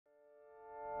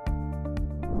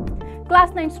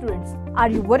Class 9 students, are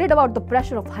you worried about the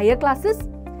pressure of higher classes?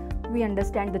 We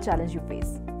understand the challenge you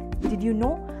face. Did you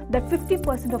know that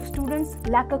 50% of students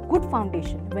lack a good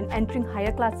foundation when entering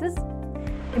higher classes,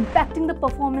 impacting the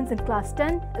performance in class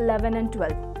 10, 11 and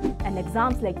 12, and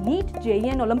exams like NEET, JEE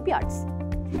and Olympiads?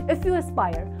 If you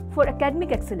aspire for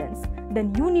academic excellence,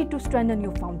 then you need to strengthen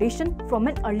your foundation from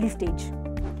an early stage.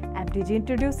 MTG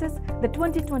introduces the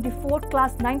 2024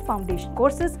 Class 9 Foundation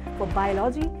Courses for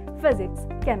Biology, Physics,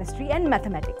 Chemistry and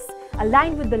Mathematics,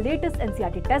 aligned with the latest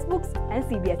NCERT textbooks and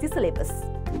CBSE syllabus.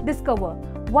 Discover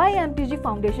why MTG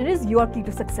Foundation is your key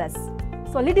to success.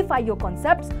 Solidify your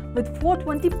concepts with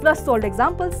 420 plus solved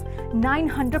examples,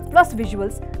 900 plus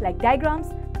visuals like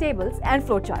diagrams, tables and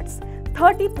flowcharts,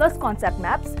 30 plus concept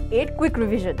maps, 8 quick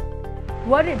revision.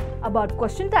 Worried about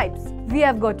question types? We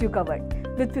have got you covered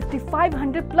with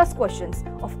 5500 plus questions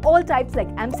of all types like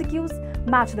MCQs,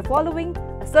 match the following,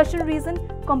 assertion reason,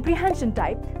 comprehension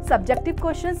type, subjective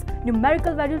questions,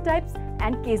 numerical value types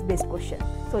and case-based questions,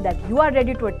 so that you are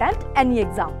ready to attempt any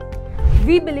exam.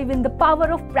 We believe in the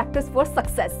power of practice for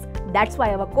success. That's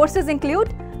why our courses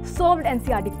include solved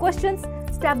NCERT questions,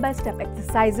 step-by-step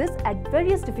exercises at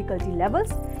various difficulty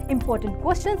levels, important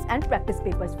questions and practice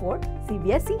papers for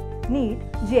CBSE, NEET,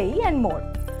 JEE and more.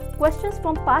 Questions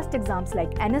from past exams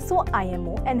like NSO,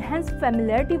 IMO enhance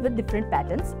familiarity with different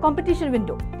patterns, competition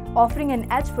window, offering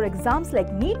an edge for exams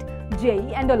like NEET,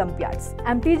 JEE and Olympiads.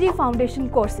 MTG Foundation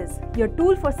Courses, your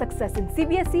tool for success in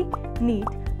CBSE, NEET,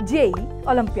 JEE,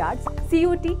 Olympiads,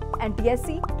 CUET,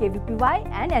 NTSC, KVPY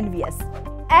and NVS.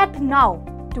 Act now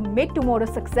to make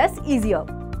tomorrow's success easier.